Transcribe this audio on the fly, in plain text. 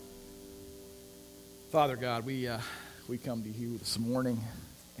Father God, we come to you this morning,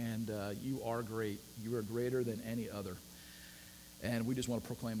 and you are great. You are greater than any other, and we just want to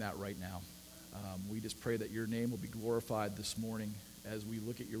proclaim that right now. We just pray that your name will be glorified this morning as we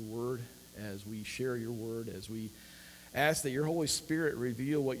look at your word, as we share your word, as we ask that your Holy Spirit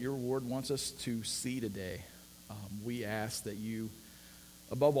reveal what your word wants us to see today. We ask that you,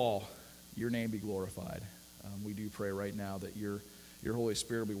 above all, your name be glorified. We do pray right now that your Holy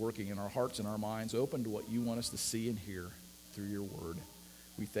Spirit will be working in our hearts and our minds, open to what you want us to see and hear through your word.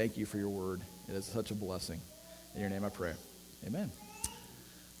 We thank you for your word. It is such a blessing. In your name I pray. Amen.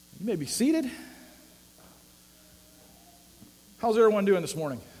 You may be seated. How's everyone doing this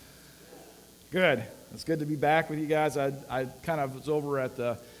morning? Good. It's good to be back with you guys. I kind of was over at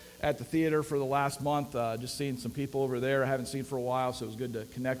the theater for the last month, just seeing some people over there I haven't seen for a while, so it was good to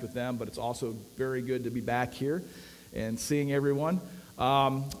connect with them, but it's also very good to be back here and seeing everyone.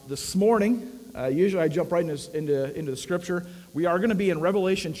 This morning, usually I jump right into the scripture. We are going to be in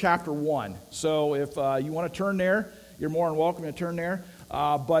Revelation chapter 1. So if you want to turn there, you're more than welcome to turn there.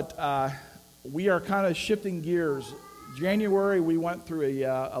 But we are kind of shifting gears. January, we went through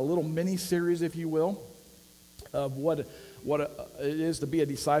a little mini-series, if you will, of what it is to be a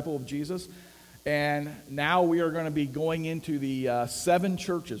disciple of Jesus. And now we are going to be going into the 7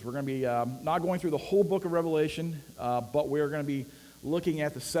 churches. We're going to be not going through the whole book of Revelation, but we are going to be looking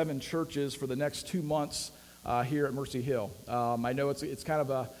at the 7 churches for the next 2 months here at Mercy Hill. I know it's kind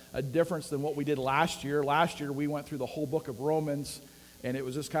of a difference than what we did last year. Last year we went through the whole book of Romans, and it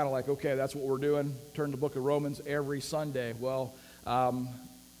was just kind of like, okay, that's what we're doing. Turn to the book of Romans every Sunday. Well,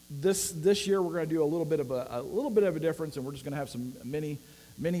 this year we're going to do a little bit of a difference, and we're just going to have some mini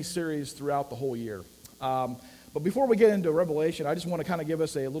series throughout the whole year. But before we get into Revelation, I just want to kind of give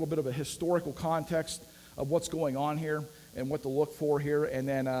us a little bit of a historical context of what's going on here and what to look for here, and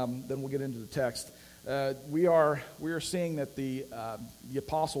then we'll get into the text. We are seeing that the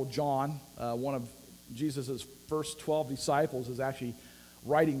Apostle John, one of Jesus' first 12 disciples, is actually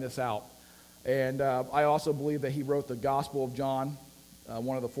writing this out. And I also believe that he wrote the Gospel of John,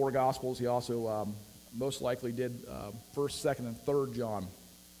 one of the 4 Gospels. He also most likely did 1st, 2nd, and 3rd John.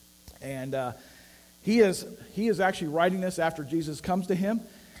 And he is actually writing this after Jesus comes to him,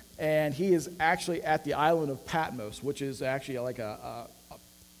 and he is actually at the island of Patmos, which is actually like a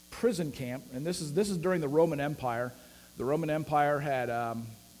prison camp. And this is during the Roman Empire. The Roman Empire had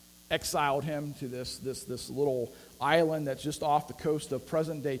exiled him to this little island that's just off the coast of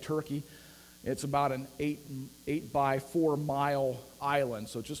present-day Turkey. It's about an 8 by 4 mile island,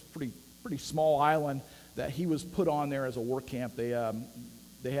 so it's just pretty small island that he was put on there as a work camp.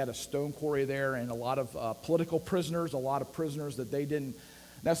 They had a stone quarry there, and a lot of political prisoners, a lot of prisoners that they didn't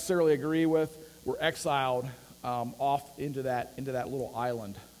necessarily agree with, were exiled off into that little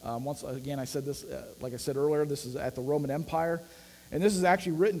island. Once again, I said this, like I said earlier, this is at the Roman Empire, and this is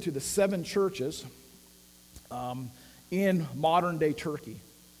actually written to the 7 churches in modern-day Turkey.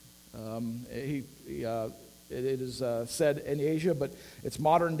 It is said in Asia, but it's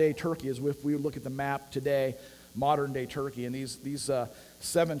modern-day Turkey, as if we look at the map today, modern-day Turkey. And these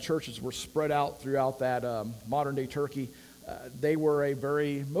 7 churches were spread out throughout that modern-day Turkey. They were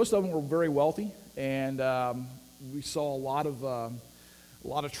most of them were very wealthy, and we saw a lot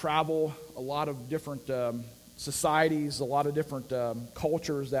of travel, a lot of different societies, a lot of different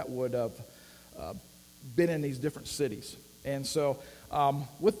cultures that would have been in these different cities. And so,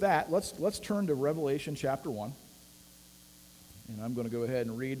 with that, let's turn to Revelation chapter 1, and I'm going to go ahead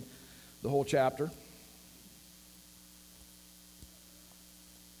and read the whole chapter.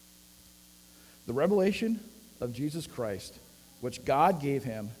 The revelation of Jesus Christ, which God gave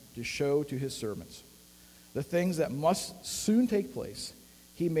him to show to his servants. The things that must soon take place,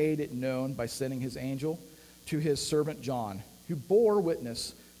 he made it known by sending his angel to his servant John, who bore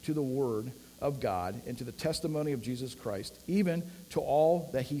witness to the word of God and to the testimony of Jesus Christ, even to all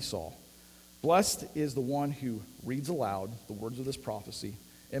that he saw. Blessed is the one who reads aloud the words of this prophecy,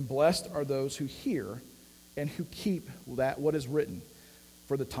 and blessed are those who hear and who keep what is written,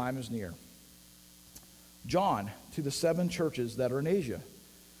 for the time is near. John, to the 7 churches that are in Asia,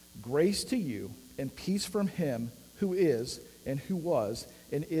 grace to you and peace from him who is and who was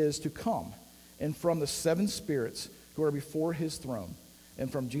and is to come, and from the 7 spirits who are before his throne,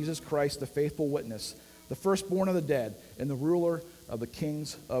 and from Jesus Christ, the faithful witness, the firstborn of the dead, and the ruler of the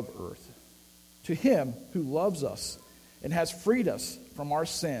kings of earth. To him who loves us and has freed us from our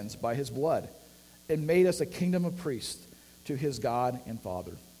sins by his blood, and made us a kingdom of priests to his God and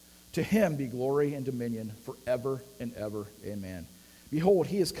Father. To him be glory and dominion forever and ever. Amen. Behold,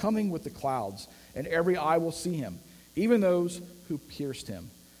 he is coming with the clouds, and every eye will see him, even those who pierced him,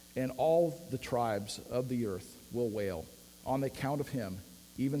 and all the tribes of the earth will wail on the account of him.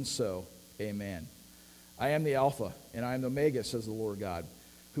 Even so, amen. I am the Alpha, and I am the Omega, says the Lord God,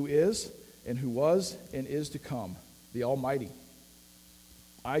 who is, and who was, and is to come, the Almighty.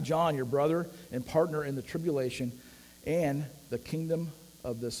 I, John, your brother and partner in the tribulation and the kingdom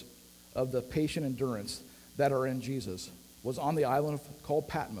of the patient endurance that are in Jesus, was on the island called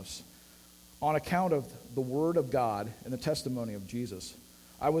Patmos, on account of the word of God and the testimony of Jesus.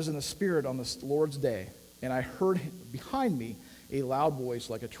 I was in the Spirit on the Lord's day, and I heard behind me a loud voice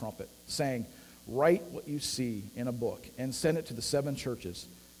like a trumpet, saying, write what you see in a book, and send it to the 7 churches,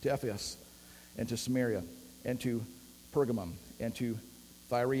 to Ephesus, and to Samaria, and to Pergamum, and to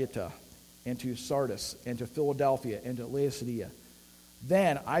Thyatira, and to Sardis, and to Philadelphia, and to Laodicea.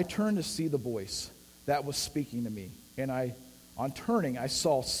 Then I turned to see the voice that was speaking to me, and on turning, I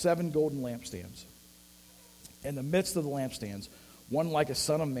saw 7 golden lampstands. In the midst of the lampstands, one like a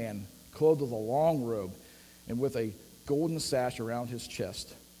son of man, clothed with a long robe, and with a golden sash around his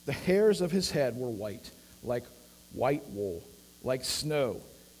chest. The hairs of his head were white, like white wool, like snow.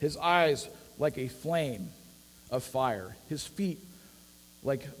 His eyes like a flame of fire. His feet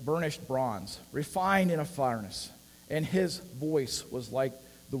like burnished bronze, refined in a furnace. And his voice was like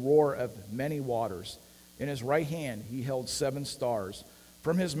the roar of many waters. In his right hand he held 7 stars.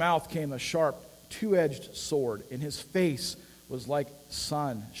 From his mouth came a sharp, 2-edged sword. And his face was like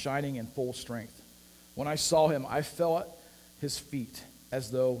sun shining in full strength. When I saw him, I fell at his feet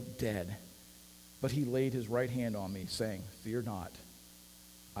as though dead. But he laid his right hand on me, saying, fear not.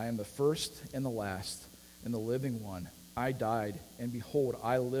 I am the first and the last, and the living one. I died, and behold,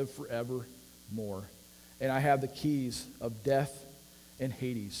 I live forevermore. And I have the keys of death and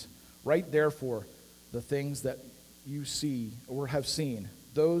Hades. Write therefore the things that you see or have seen,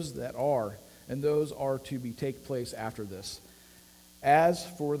 those that are, and those are to take place after this. As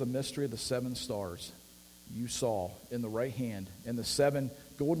for the mystery of the 7 stars you saw in the right hand, and the 7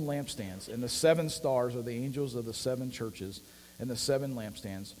 golden lampstands, and the 7 stars are the angels of the 7 churches, and the 7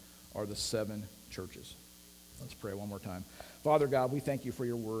 lampstands are the 7 churches. Let's pray one more time. Father God, we thank you for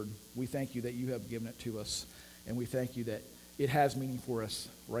your word. We thank you that you have given it to us, and we thank you that it has meaning for us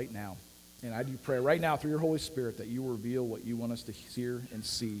right now. And I do pray right now through your Holy Spirit that you will reveal what you want us to hear and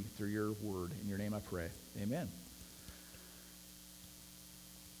see through your word. In your name I pray. Amen.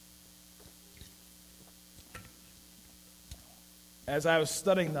 As I was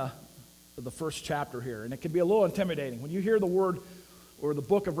studying the first chapter here, and it can be a little intimidating. When you hear the word or the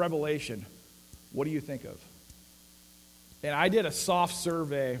book of Revelation, what do you think of? And I did a soft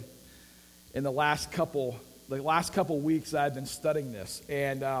survey in the last couple weeks I've been studying this,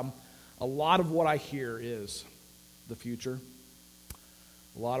 and a lot of what I hear is the future.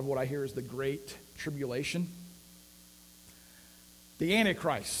 A lot of what I hear is the Great Tribulation, the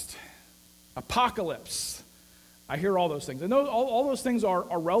Antichrist, apocalypse. I hear all those things. And all those things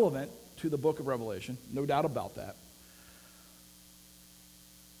are relevant to the book of Revelation, no doubt about that.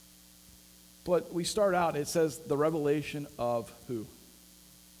 But we start out, it says the revelation of who?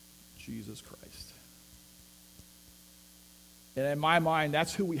 Jesus Christ. And in my mind,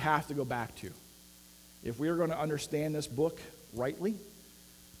 that's who we have to go back to. If we are going to understand this book rightly,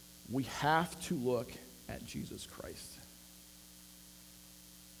 we have to look at Jesus Christ.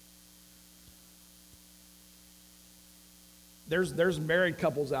 There's married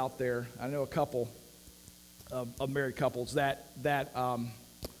couples out there. I know a couple of married couples that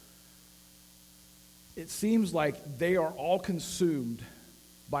it seems like they are all consumed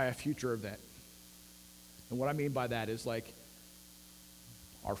by a future event. And what I mean by that is like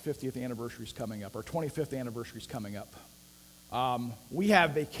our 50th anniversary is coming up, our 25th anniversary is coming up. We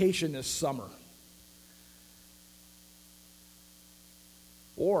have vacation this summer.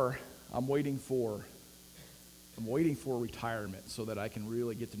 Or I'm waiting for retirement so that I can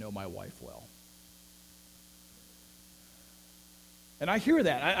really get to know my wife well. And I hear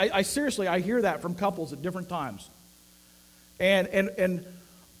that. I seriously, I hear that from couples at different times. And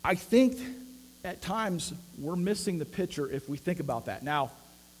I think at times we're missing the picture if we think about that. Now,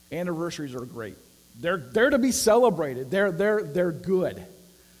 anniversaries are great. They're to be celebrated. They're good.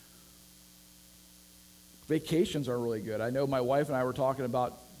 Vacations are really good. I know my wife and I were talking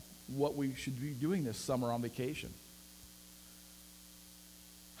about what we should be doing this summer on vacation.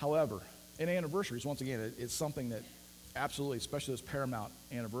 However, in anniversaries, once again, it's something that absolutely, especially those paramount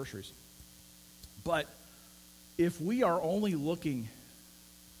anniversaries. But if we are only looking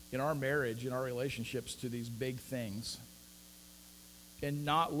in our marriage, in our relationships to these big things, and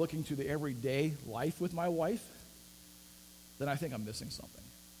not looking to the everyday life with my wife, then I think I'm missing something.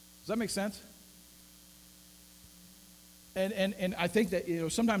 Does that make sense? And I think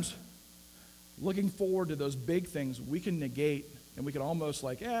that, sometimes looking forward to those big things, we can negate and we can almost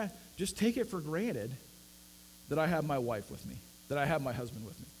just take it for granted that I have my wife with me, that I have my husband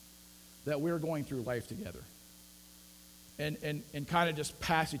with me, that we're going through life together. And kind of just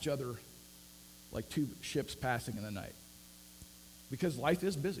pass each other like two ships passing in the night. Because life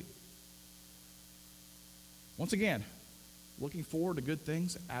is busy. Once again, looking forward to good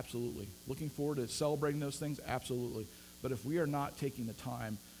things? Absolutely. Looking forward to celebrating those things? Absolutely. But if we are not taking the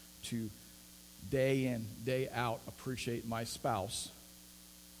time to day in, day out appreciate my spouse,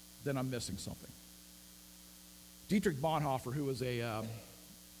 then I'm missing something. Dietrich Bonhoeffer, who was a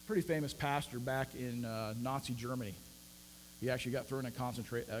pretty famous pastor back in Nazi Germany, he actually got thrown in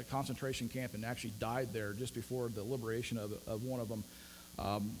a concentration camp and actually died there just before the liberation of one of them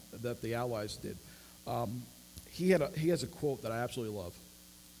that the Allies did. He has a quote that I absolutely love.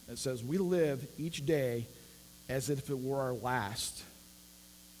 It says, "We live each day as if it were our last,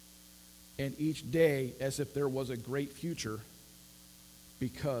 and each day as if there was a great future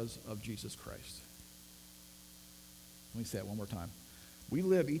because of Jesus Christ." Let me say it one more time. We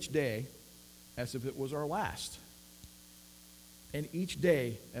live each day as if it was our last, and each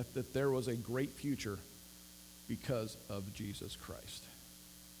day as if there was a great future because of Jesus Christ.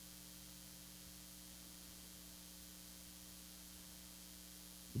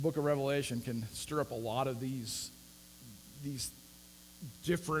 The book of Revelation can stir up a lot of these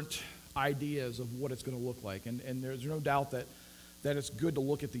different ideas of what it's going to look like. And there's no doubt that it's good to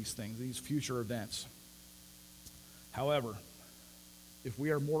look at these things, these future events. However, if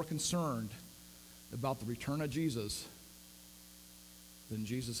we are more concerned about the return of Jesus than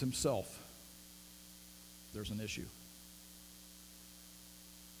Jesus himself, there's an issue.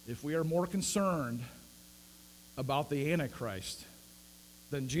 If we are more concerned about the Antichrist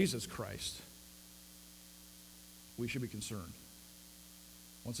than Jesus Christ, we should be concerned.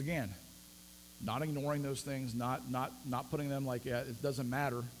 Once again, not ignoring those things, not putting them like, yeah, it doesn't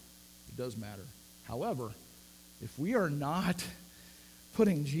matter. It does matter. However, if we are not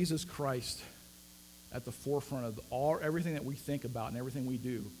putting Jesus Christ at the forefront of everything that we think about and everything we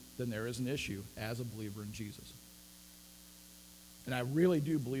do, then there is an issue as a believer in Jesus. And I really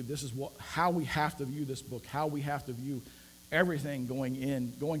do believe this is how we have to view this book, how we have to view everything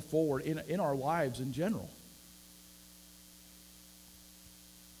going forward in our lives in general.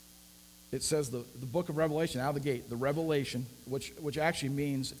 It says the book of Revelation, out of the gate, the revelation, which actually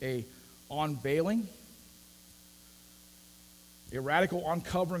means a unveiling, a radical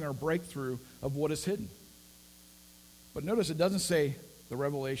uncovering or breakthrough of what is hidden. But notice it doesn't say the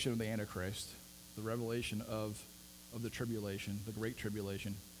revelation of the Antichrist, the revelation of the tribulation, the great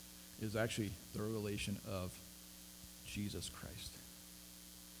tribulation, is actually the revelation of Jesus Christ.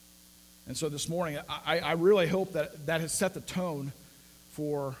 And so this morning, I really hope that has set the tone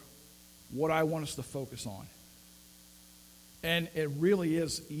for what I want us to focus on. And it really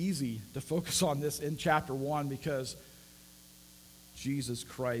is easy to focus on this in chapter 1 because Jesus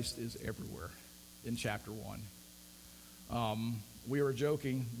Christ is everywhere in chapter 1. We were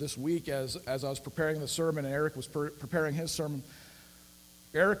joking this week as I was preparing the sermon and Eric was preparing his sermon.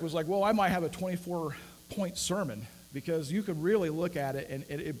 Eric was like, well, I might have a 24-point sermon because you could really look at it and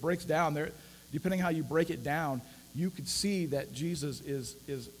it breaks down there. Depending how you break it down, you could see that Jesus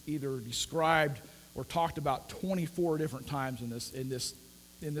is either described or talked about 24 different times in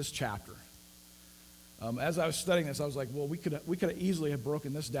this chapter. As I was studying this, I was like, well, we could easily have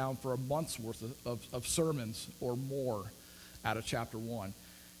broken this down for a month's worth of sermons or more out of chapter 1.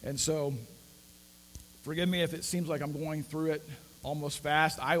 And so, forgive me if it seems like I'm going through it almost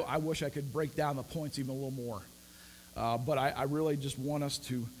fast. I wish I could break down the points even a little more. But I really just want us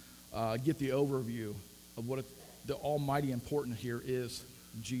to get the overview of what the almighty important here is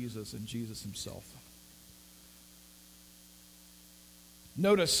Jesus and Jesus himself.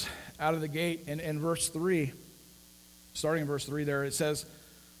 Notice out of the gate in verse 3, starting in verse 3 there, it says,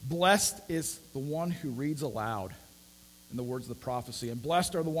 "Blessed is the one who reads aloud in the words of the prophecy, and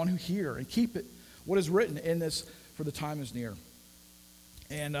blessed are the one who hear and keep it, what is written in this, for the time is near."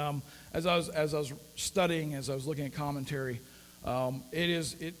 And as I was studying, as I was looking at commentary,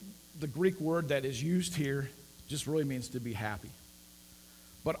 the Greek word that is used here just really means to be happy.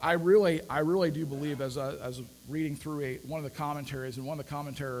 But I really do believe, as I was reading through one of the commentaries, and one of the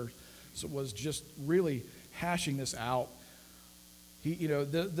commentators was just really hashing this out.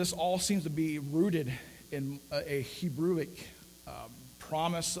 This all seems to be rooted in a Hebrewic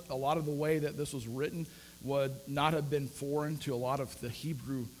promise. A lot of the way that this was written would not have been foreign to a lot of the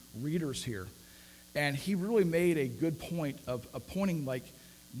Hebrew readers here. And he really made a good point of pointing like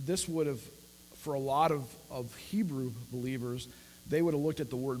this would have for a lot of Hebrew believers, they would have looked at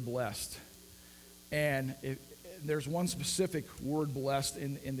the word blessed. And there's one specific word blessed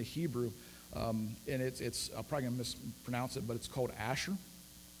in the Hebrew, and it's I'm probably going to mispronounce it, but it's called Asher.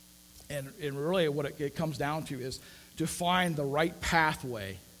 And really what it comes down to is to find the right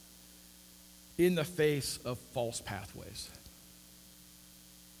pathway in the face of false pathways.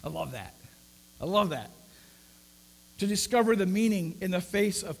 I love that. I love that. To discover the meaning in the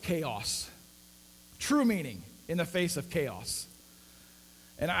face of chaos. True meaning in the face of chaos.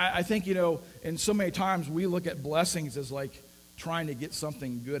 And I think, in so many times we look at blessings as like trying to get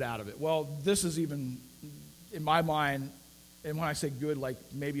something good out of it. Well, this is even, in my mind, and when I say good, like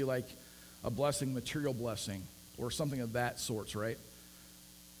maybe like a blessing, material blessing, or something of that sorts, right?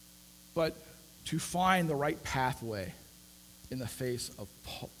 But to find the right pathway in the face of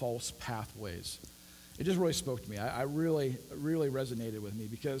false pathways. It just really spoke to me. I really resonated with me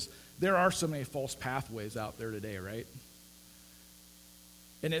because there are so many false pathways out there today, right?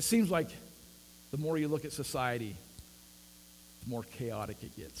 And it seems like the more you look at society, the more chaotic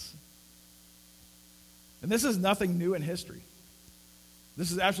it gets. And this is nothing new in history.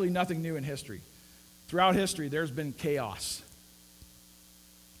 This is absolutely nothing new in history. Throughout history, there's been chaos.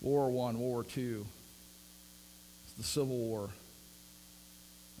 World War I, World War II, the Civil War.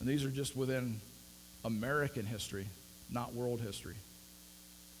 And these are just within American history, not world history.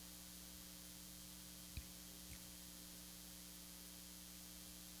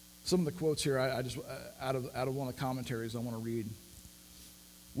 Some of the quotes here, I just out of one of the commentaries I want to read.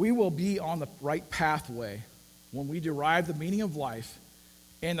 We will be on the right pathway when we derive the meaning of life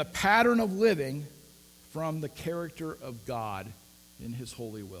and the pattern of living from the character of God in His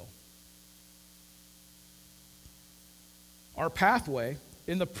holy will. Our pathway,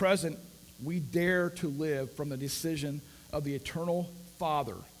 in the present, we dare to live from the decision of the eternal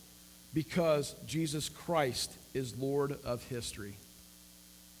Father because Jesus Christ is Lord of history.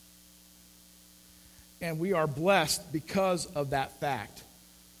 And we are blessed because of that fact.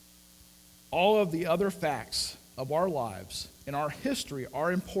 All of the other facts of our lives and our history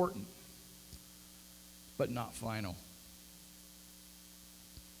are important, but not final.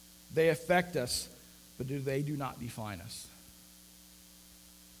 They affect us, but they do not define us.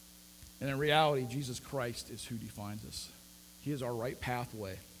 And in reality, Jesus Christ is who defines us. He is our right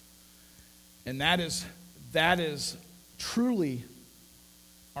pathway. And that is truly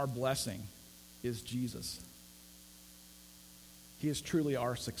our blessing, is Jesus. He is truly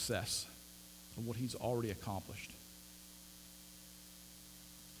our success of what He's already accomplished.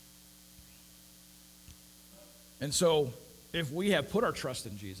 And so, if we have put our trust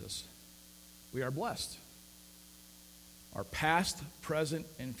in Jesus, we are blessed. Our past, present,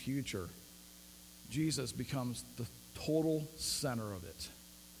 and future, Jesus becomes the total center of it.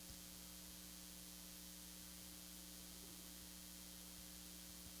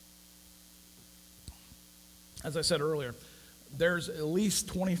 As I said earlier, there's at least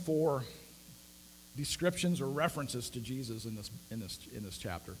 24 descriptions or references to Jesus in this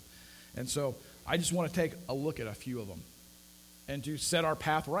chapter. And so I just want to take a look at a few of them and to set our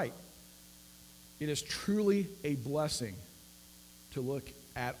path right. It is truly a blessing to look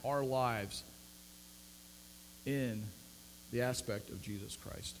at our lives in the aspect of Jesus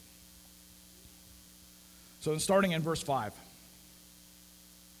Christ. So starting in verse 5.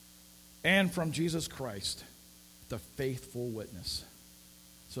 And from Jesus Christ, the faithful witness.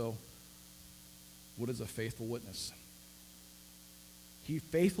 So, what is a faithful witness? He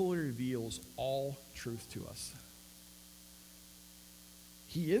faithfully reveals all truth to us.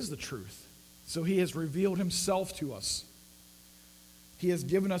 He is the truth. So He has revealed Himself to us. He has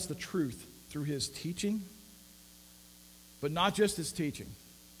given us the truth through His teaching, but not just His teaching.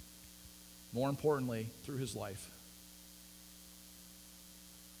 More importantly, through His life.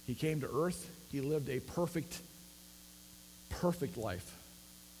 He came to earth. He lived a perfect life.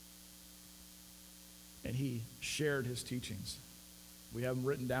 And He shared His teachings. We have them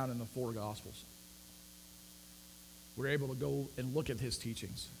written down in the 4 Gospels. We're able to go and look at His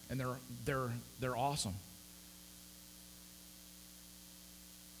teachings, and they're awesome.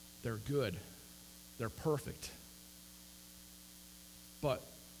 They're good. They're perfect. But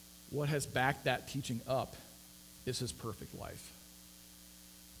what has backed that teaching up is His perfect life.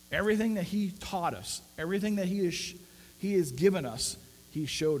 Everything that He taught us, everything that He has given us, He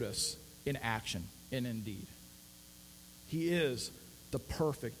showed us in action and in deed. He is the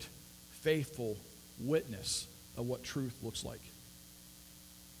perfect, faithful witness of what truth looks like.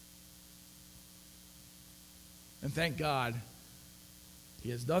 And thank God He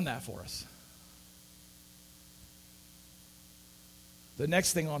has done that for us. The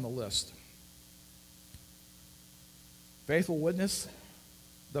next thing on the list Faithful witness,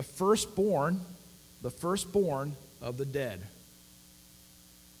 the firstborn of the dead.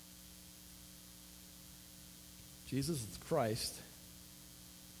 Jesus Christ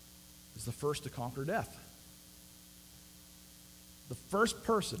is the first to conquer death. The first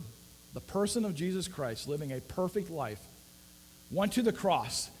person, the person of Jesus Christ, living a perfect life, went to the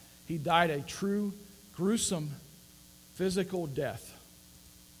cross. He died a true, gruesome, physical death.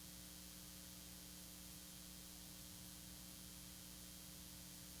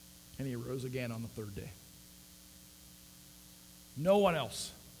 And he rose again on the third day. No one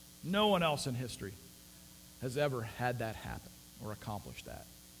else in history has ever had that happen or accomplished that.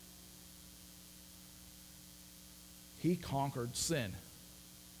 He conquered sin.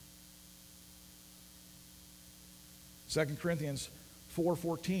 2 Corinthians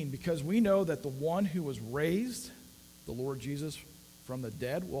 4:14, because we know that the one who was raised, the Lord Jesus, from the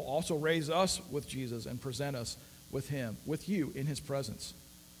dead, will also raise us with Jesus and present us with him, with you in his presence.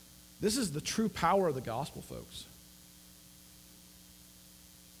 This is the true power of the gospel, folks.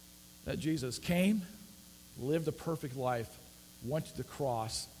 That Jesus came, lived a perfect life, went to the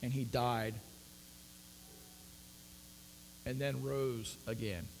cross, and he died, and then rose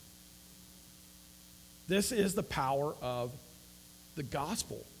again. This is the power of the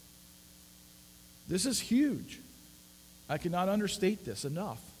gospel. This is huge. I cannot understate this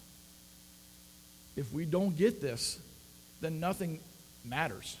enough. If we don't get this, then nothing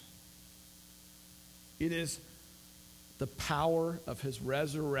matters. It is the power of his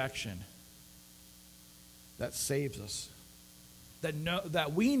resurrection that saves us.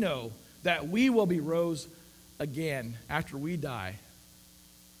 That we know that we will be rose again after we die,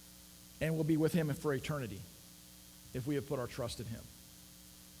 and will be with him for eternity if we have put our trust in him.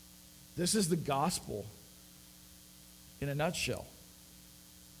 This is the gospel in a nutshell.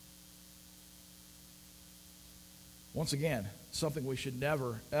 Once again, something we should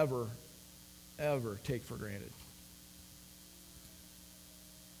never, ever, ever take for granted.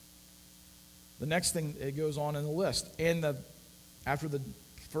 The next thing it goes on in the list, after the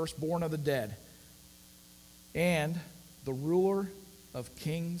firstborn of the dead, and the ruler of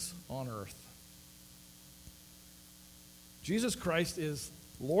kings on earth. Jesus Christ is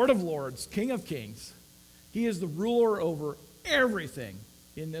Lord of lords, King of kings. He is the ruler over everything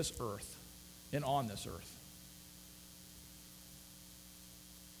in this earth and on this earth.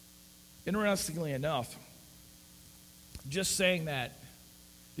 Interestingly enough, just saying that,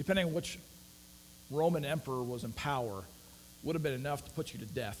 depending on which Roman emperor was in power, would have been enough to put you to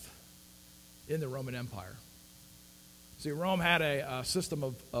death in the Roman Empire. See, Rome had a system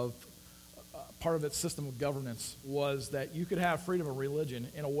of part of its system of governance was that you could have freedom of religion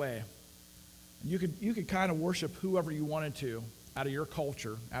in a way. You could kind of worship whoever you wanted to out of your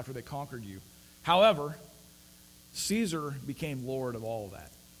culture after they conquered you. However, Caesar became Lord of all of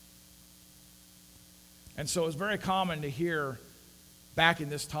that. And so it was very common to hear back in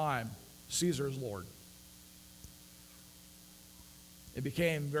this time, Caesar is Lord. It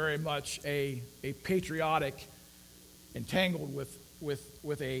became very much a patriotic, entangled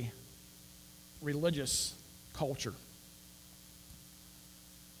with a religious culture.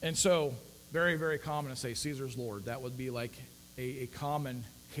 And so, very, very common to say Caesar's Lord. That would be like a common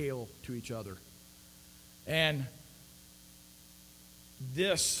hail to each other. And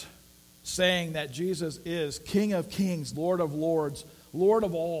this saying that Jesus is King of kings, Lord of lords, Lord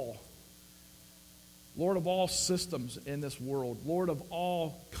of all systems in this world, Lord of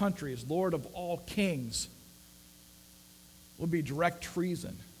all countries, Lord of all kings, would be direct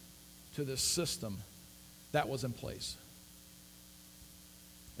treason to this system that was in place.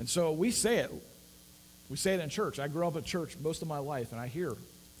 And so we say it. We say it in church. I grew up in church most of my life, and I hear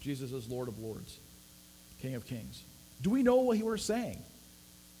Jesus is Lord of lords, King of kings. Do we know what we're saying?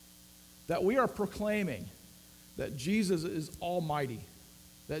 That we are proclaiming that Jesus is almighty,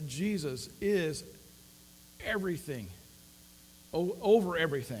 that Jesus is everything, over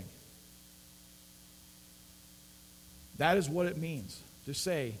everything. That is what it means to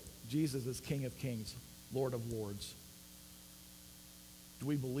say Jesus is King of kings, Lord of lords. Do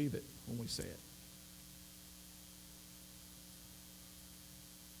we believe it when we say it?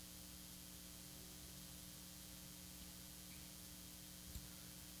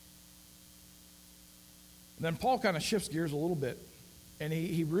 And then Paul kind of shifts gears a little bit, and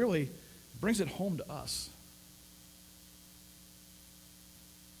he really brings it home to us.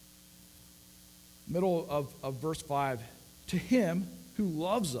 Middle of verse 5, to him who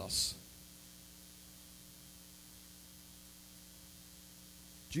loves us.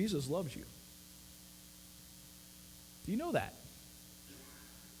 Jesus loves you. Do you know that?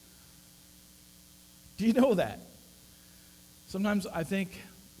 Do you know that? Sometimes I think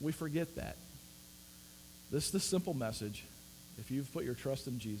we forget that. This is the simple message. If you've put your trust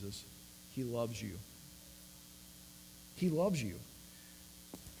in Jesus, he loves you. He loves you.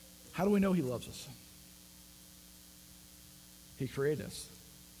 How do we know he loves us? He created us.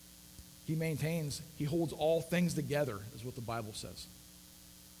 He maintains, he holds all things together, is what the Bible says.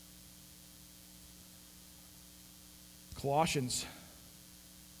 Colossians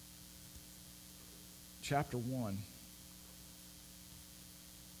chapter 1.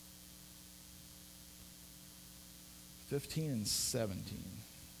 and 17.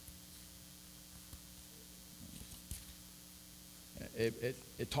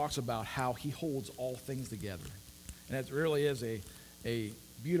 It talks about how he holds all things together. And it really is a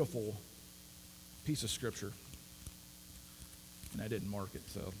beautiful piece of scripture. And I didn't mark it,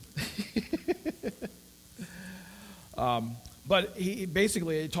 so. But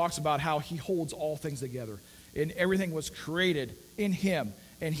basically it talks about how he holds all things together. And everything was created in him.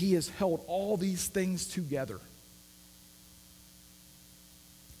 And he has held all these things together.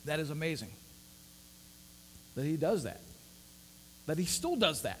 That is amazing. That he does that. That he still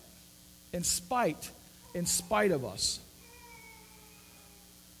does that. In spite of us.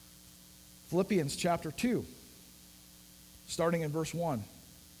 Philippians chapter 2. Starting in verse 1.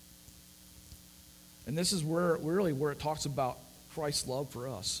 And this is where it talks about Christ's love for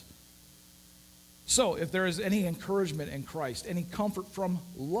us. So, if there is any encouragement in Christ, any comfort from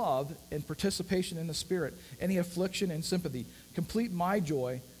love and participation in the Spirit, any affliction and sympathy, complete my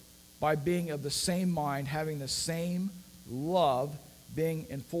joy by being of the same mind, having the same love, being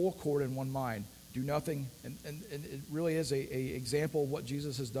in full accord in one mind. Do nothing, and it really is a example of what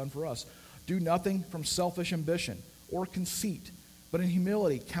Jesus has done for us. Do nothing from selfish ambition or conceit, but in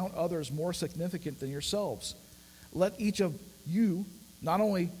humility count others more significant than yourselves. Let each of you not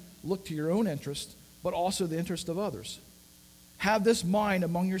only look to your own interest, but also the interest of others. Have this mind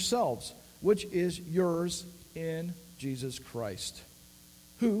among yourselves, which is yours in Jesus Christ,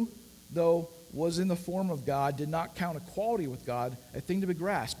 who, though was in the form of God, did not count equality with God a thing to be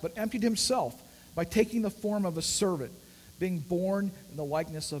grasped, but emptied himself by taking the form of a servant, being born in the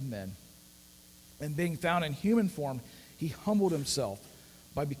likeness of men. And being found in human form, he humbled himself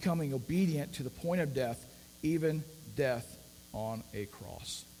by becoming obedient to the point of death, even death on a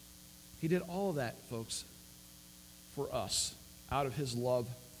cross. He did all of that, folks, for us, out of his love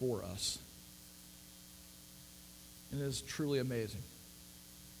for us. And it is truly amazing.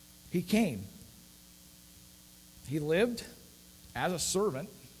 He came. He lived as a servant.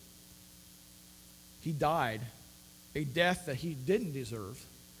 He died a death that he didn't deserve.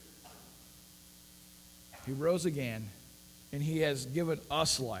 He rose again, and he has given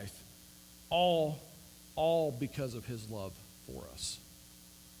us life, all because of his love for us.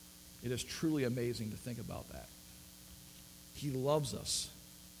 It is truly amazing to think about that. He loves us.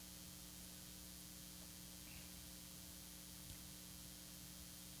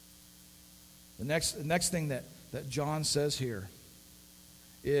 The next thing that John says here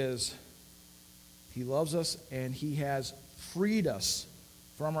is he loves us and he has freed us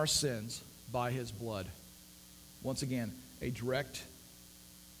from our sins by his blood. Once again,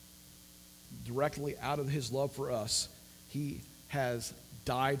 directly out of his love for us, he has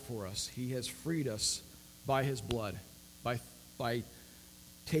died for us. He has freed us by his blood, by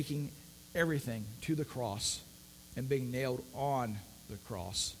taking everything to the cross and being nailed on the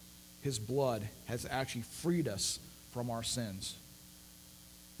cross. His blood has actually freed us from our sins.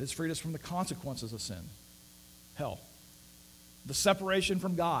 It has freed us from the consequences of sin. Hell. The separation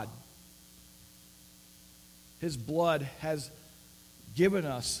from God. His blood has given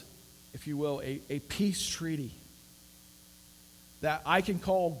us, if you will, a peace treaty. That I can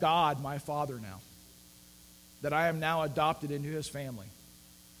call God my Father now. That I am now adopted into his family.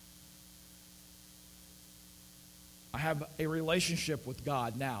 I have a relationship with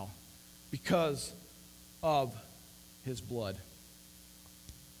God now because of his blood.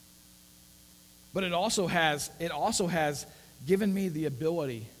 But it also has given me the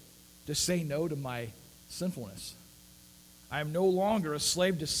ability to say no to my sinfulness. I am no longer a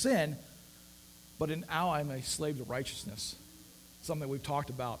slave to sin, but now I'm a slave to righteousness. Something we've talked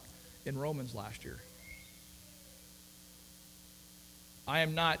about in Romans last year. I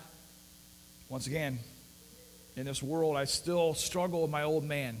am not, once again, in this world, I still struggle with my old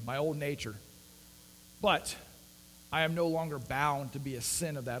man, my old nature. But I am no longer bound to be a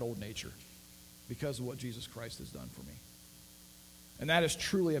sin of that old nature because of what Jesus Christ has done for me. And that is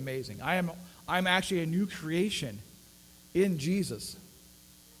truly amazing. I'm actually a new creation in Jesus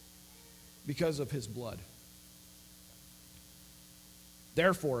because of his blood.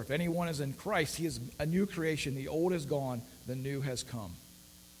 Therefore, if anyone is in Christ, he is a new creation. The old is gone, the new has come.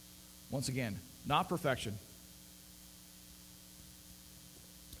 Once again, not perfection.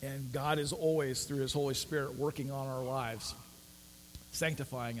 And God is always, through his Holy Spirit, working on our lives,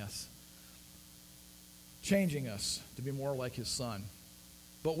 sanctifying us, changing us to be more like his Son.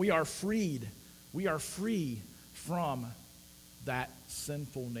 But we are freed. We are free from that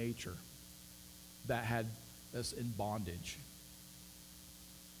sinful nature that had us in bondage.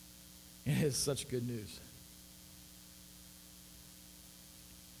 It is such good news.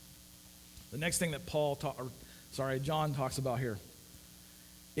 The next thing that John talks about here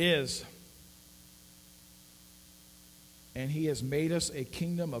is, and he has made us a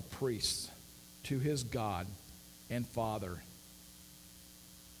kingdom of priests to his God and Father.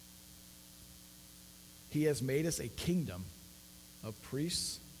 He has made us a kingdom of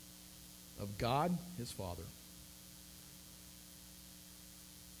priests of God, his Father.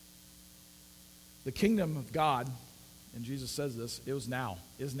 The kingdom of God, and Jesus says this, is now.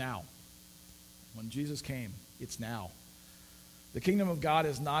 When Jesus came, it's now. The kingdom of God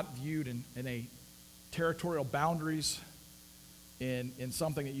is not viewed in a territorial boundaries, in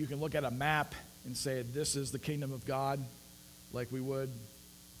something that you can look at a map and say, this is the kingdom of God, like we would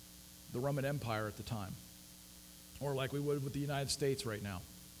the Roman Empire at the time, or like we would with the United States right now.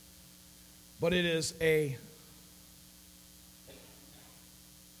 But it is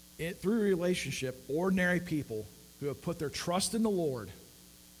through relationship, ordinary people who have put their trust in the Lord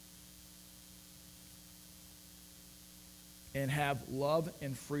and have love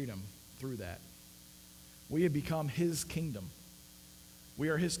and freedom through that. We have become his kingdom. We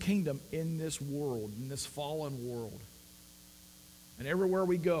are his kingdom in this world, in this fallen world. And everywhere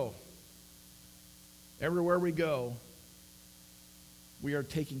we go, we are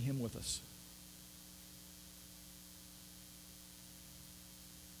taking him with us.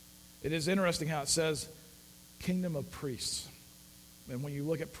 It is interesting how it says kingdom of priests. And when you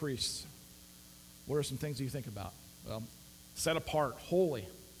look at priests, what are some things you think about? Well, set apart, holy.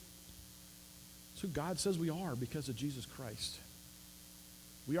 That's who God says we are because of Jesus Christ.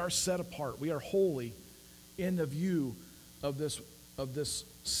 We are set apart. We are holy in the view of this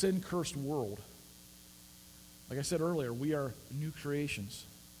sin-cursed world. Like I said earlier, we are new creations.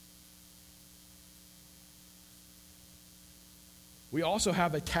 We also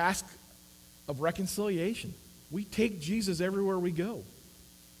have a task of reconciliation. We take Jesus everywhere we go.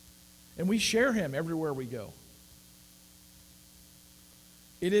 And we share him everywhere we go.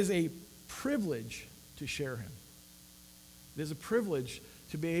 It is a privilege to share him. It is a privilege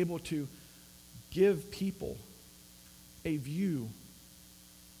to be able to give people a view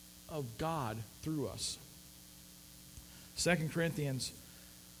of God through us. 2 Corinthians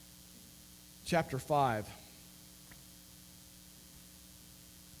chapter 5.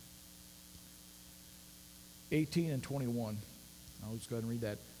 18 and 21. I'll just go ahead and read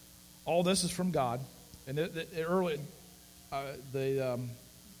that. All this is from God. And the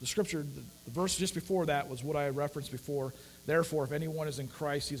scripture, the verse just before that was what I referenced before. Therefore, if anyone is in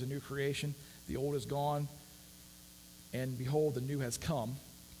Christ, he's a new creation. The old is gone, and behold, the new has come.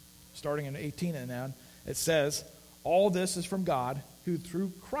 Starting in 18 and on, it says, all this is from God, who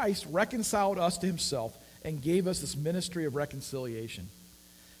through Christ reconciled us to himself and gave us this ministry of reconciliation.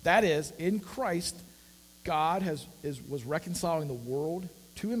 That is, in Christ, God was reconciling the world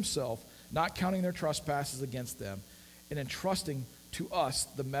to himself, not counting their trespasses against them, and entrusting to us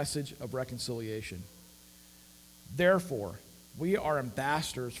the message of reconciliation. Therefore, we are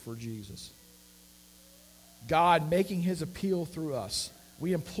ambassadors for Jesus. God making his appeal through us,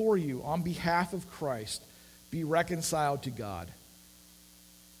 we implore you on behalf of Christ, be reconciled to God.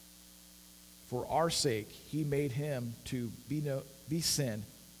 For our sake, he made him to be sin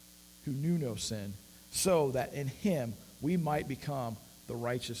who knew no sin, so that in him we might become the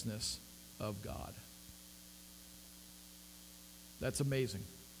righteousness of God. That's amazing.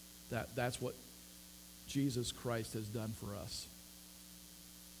 That's what Jesus Christ has done for us.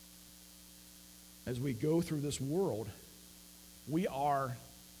 As we go through this world, we are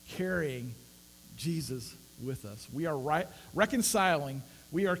carrying Jesus with us. We are reconciling.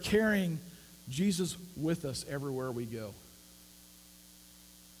 We are carrying Jesus with us everywhere we go.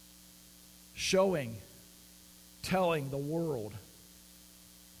 Telling the world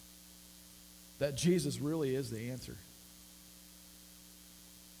that Jesus really is the answer.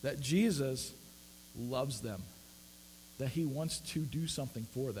 That Jesus loves them. That he wants to do something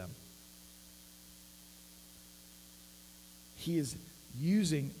for them. He is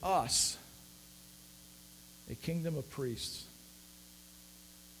using us, a kingdom of priests,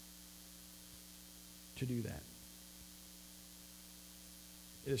 to do that.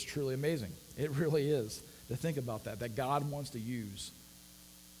 It is truly amazing. It really is, to think about that God wants to use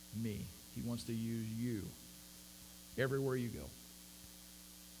me. He wants to use you everywhere you go.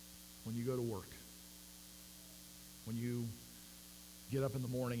 When you go to work, when you get up in the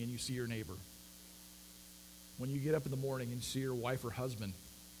morning and you see your neighbor, when you get up in the morning and see your wife or husband,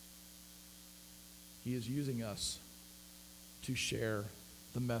 He is using us to share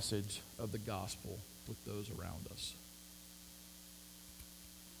the message of the gospel with those around us.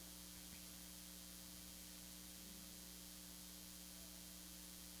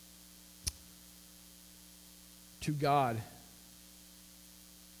 To God,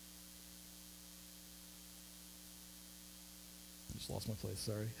 I just lost my place,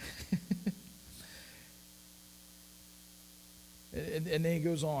 sorry. and then he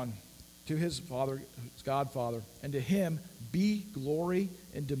goes on, to his Father, his God Father, and to him be glory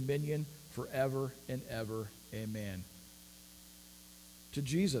and dominion forever and ever. Amen. To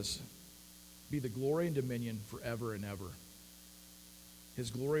Jesus be the glory and dominion forever and ever.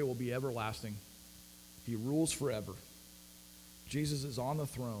 His glory will be everlasting. He rules forever. Jesus is on the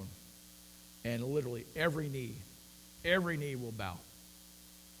throne, and literally every knee will bow.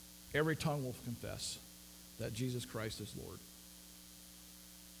 Every tongue will confess that Jesus Christ is Lord.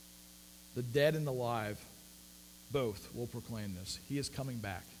 The dead and the alive, both will proclaim this. He is coming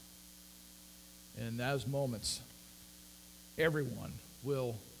back. And in those moments, everyone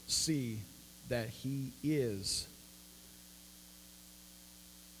will see that He is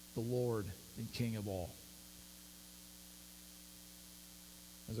the Lord and King of all.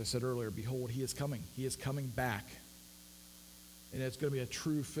 As I said earlier, behold, He is coming. He is coming back. And it's going to be a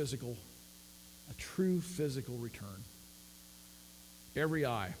true physical return. Every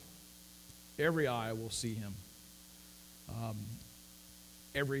eye will see Him.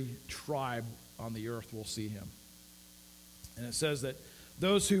 Every tribe on the earth will see Him. And it says that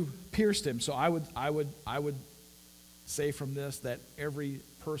those who pierced Him. So I would say from this that every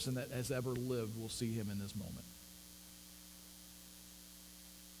person that has ever lived will see Him in this moment.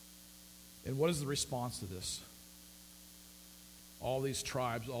 And what is the response to this? All these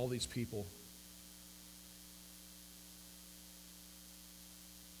tribes, all these people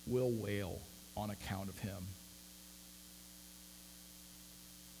will wail on account of Him.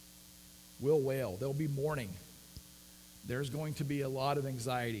 Will wail. There'll be mourning. There's going to be a lot of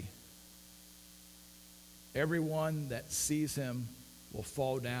anxiety. Everyone that sees Him will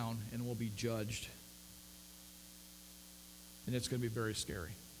fall down and will be judged. And it's going to be very scary.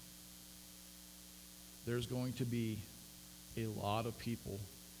 There's going to be a lot of people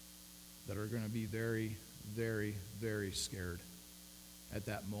that are going to be very, very, very scared at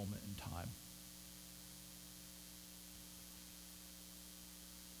that moment in time.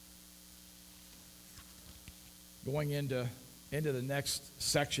 Going into the next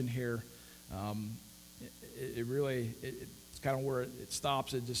section here, it's kind of where it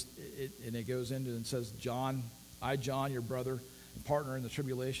stops. And it goes into and says, John, your brother and partner in the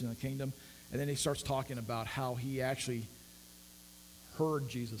tribulation of the kingdom. And then he starts talking about how he actually heard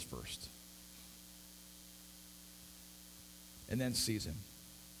Jesus first. And then sees Him.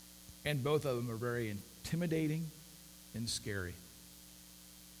 And both of them are very intimidating and scary.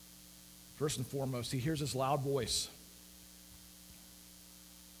 First and foremost, he hears this loud voice.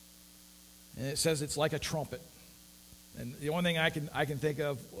 And it says it's like a trumpet. And the only thing I can think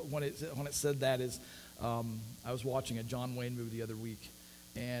of when it said that is, I was watching a John Wayne movie the other week,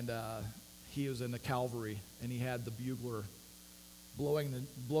 and he was in the cavalry, and he had the bugler blowing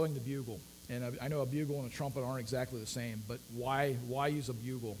the bugle. And I know a bugle and a trumpet aren't exactly the same, but why use a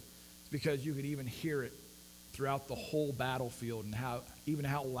bugle? It's because you could even hear it throughout the whole battlefield, and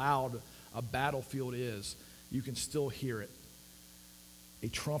how loud a battlefield is, you can still hear it. A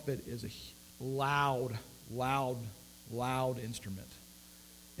trumpet is a loud instrument.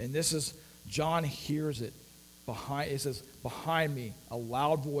 And this is, John hears it. It says, behind me, a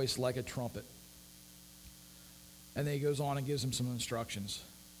loud voice like a trumpet. And then he goes on and gives him some instructions.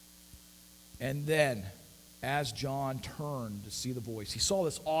 And then, as John turned to see the voice, he saw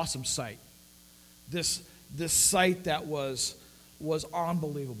this awesome sight. This sight that was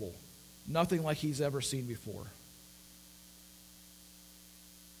unbelievable. Nothing like he's ever seen before.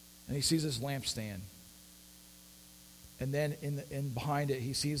 And he sees this lampstand. And then in behind it,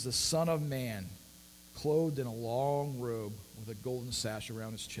 he sees the Son of Man, clothed in a long robe with a golden sash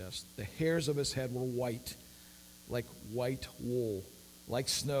around his chest. The hairs of his head were white, like white wool, like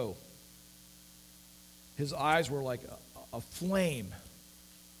snow. His eyes were like a flame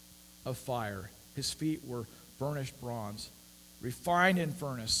of fire. His feet were burnished bronze, refined in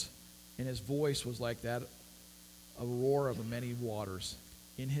furnace, and his voice was like that, a roar of the many waters.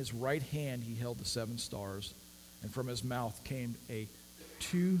 In his right hand he held the 7 stars, and from his mouth came a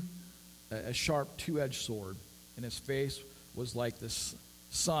sharp two-edged sword, and his face was like the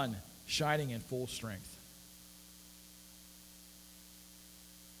sun shining in full strength.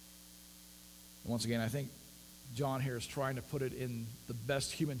 And once again, I think John here is trying to put it in the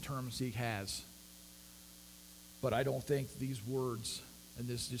best human terms he has. But I don't think these words and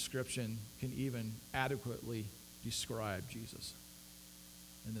this description can even adequately describe Jesus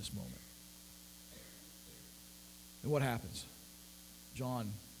in this moment. And what happens?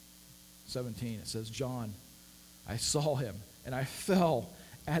 John 17, it says, John, I saw him, and I fell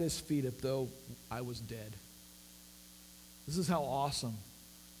at his feet as though I was dead. This is how awesome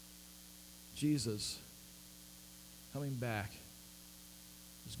Jesus coming back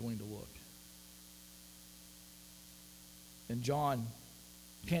is going to look. And John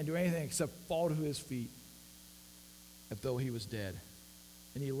can't do anything except fall to his feet as though he was dead.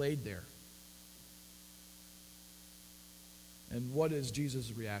 And he laid there. And what is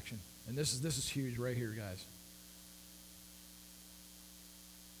Jesus' reaction? And this is huge right here, guys.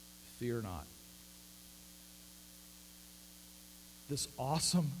 Fear not. This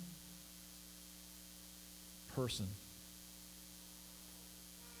awesome person.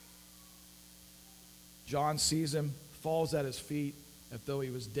 John sees him, falls at his feet as though he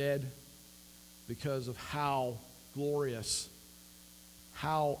was dead because of how glorious,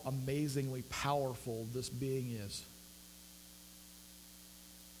 how amazingly powerful this being is.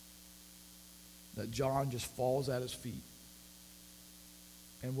 That John just falls at his feet.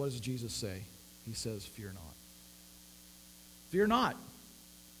 And what does Jesus say? He says, fear not. Fear not.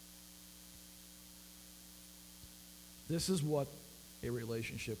 This is what a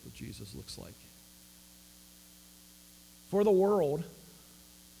relationship with Jesus looks like. For the world,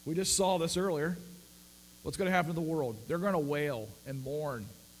 we just saw this earlier. What's going to happen to the world? They're going to wail and mourn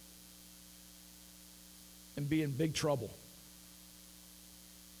and be in big trouble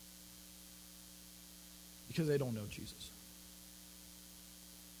because they don't know Jesus.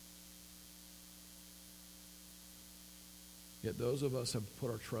 Yet those of us have put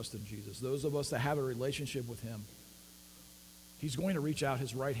our trust in Jesus. Those of us that have a relationship with him, he's going to reach out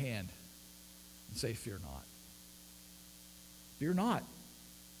his right hand and say, fear not. Fear not.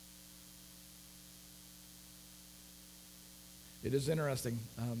 It is interesting,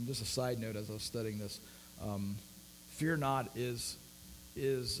 just a side note as I was studying this, fear not is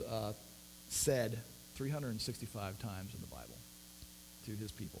said 365 times in the Bible to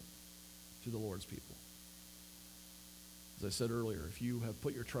his people, to the Lord's people. As I said earlier, if you have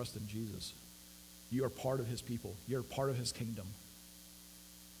put your trust in Jesus, you are part of his people. You're part of his kingdom.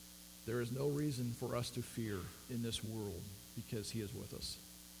 There is no reason for us to fear in this world because he is with us.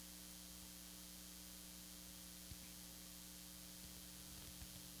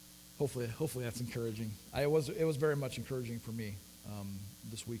 Hopefully that's encouraging. It was very much encouraging for me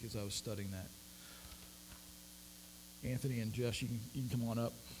this week as I was studying that. Anthony and Jess, you can come on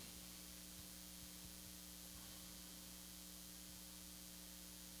up.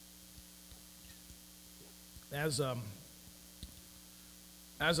 As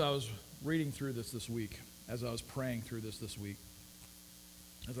I was reading through this week, as I was praying through this week,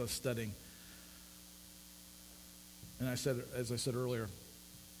 as I was studying, and as I said earlier,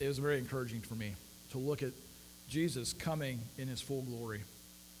 it was very encouraging for me to look at Jesus coming in his full glory,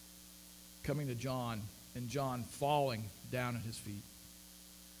 coming to John, and John falling down at his feet,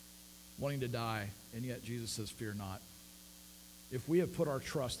 wanting to die, and yet Jesus says, fear not. If we have put our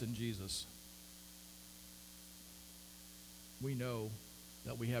trust in Jesus, we know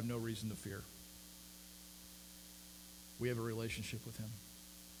that we have no reason to fear. We have a relationship with him.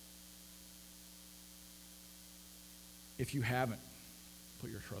 If you haven't put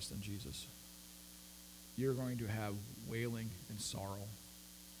your trust in Jesus, you're going to have wailing and sorrow.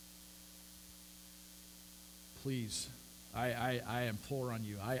 Please, I implore on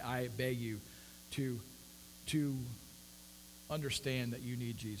you, I beg you to understand that you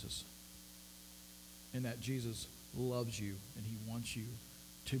need Jesus and that Jesus loves you and he wants you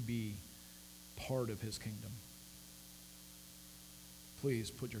to be part of his kingdom.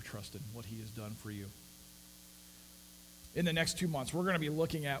 Please put your trust in what he has done for you. In the next 2 months, we're going to be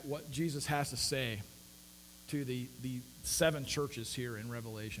looking at what Jesus has to say to the 7 churches here in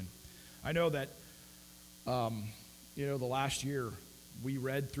Revelation. I know that, the last year we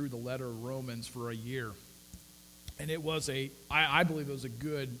read through the letter of Romans for a year, and it was I believe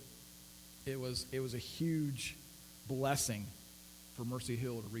it was a huge blessing for Mercy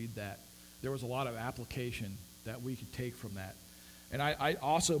Hill to read that. There was a lot of application that we could take from that. And I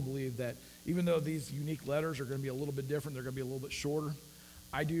also believe that even though these unique letters are going to be a little bit different, they're going to be a little bit shorter,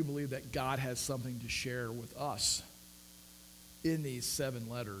 I do believe that God has something to share with us in these 7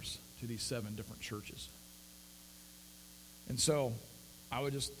 letters to these 7 different churches. And so I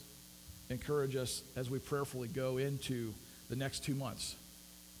would just encourage us as we prayerfully go into the next 2 months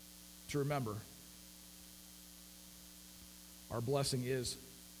to remember our blessing is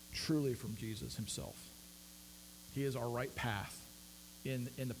truly from Jesus himself. He is our right path in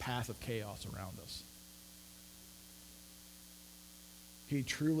the path of chaos around us. He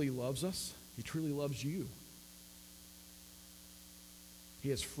truly loves us. He truly loves you. He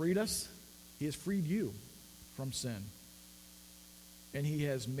has freed us. He has freed you from sin. And he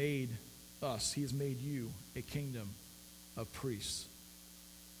has made us, he has made you a kingdom of priests.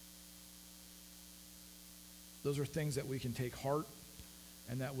 Those are things that we can take heart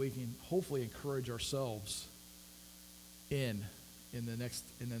and that we can hopefully encourage ourselves in the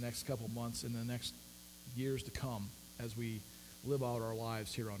next couple months, in the next years to come as we live out our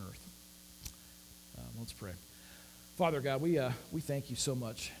lives here on earth. Let's pray. Father God, we thank you so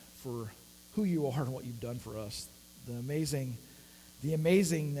much for who you are and what you've done for us. The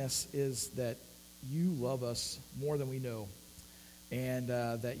amazingness is that you love us more than we know, and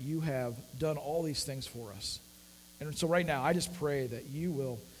that you have done all these things for us. And so right now, I just pray that you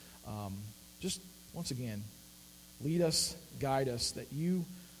will just once again lead us, guide us, that you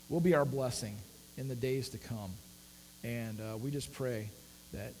will be our blessing in the days to come. And we just pray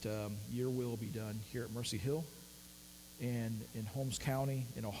that your will be done here at Mercy Hill and in Holmes County,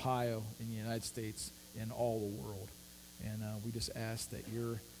 in Ohio, in the United States, and all the world. And we just ask that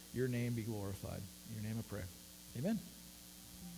your name be glorified. In your name I pray. Amen.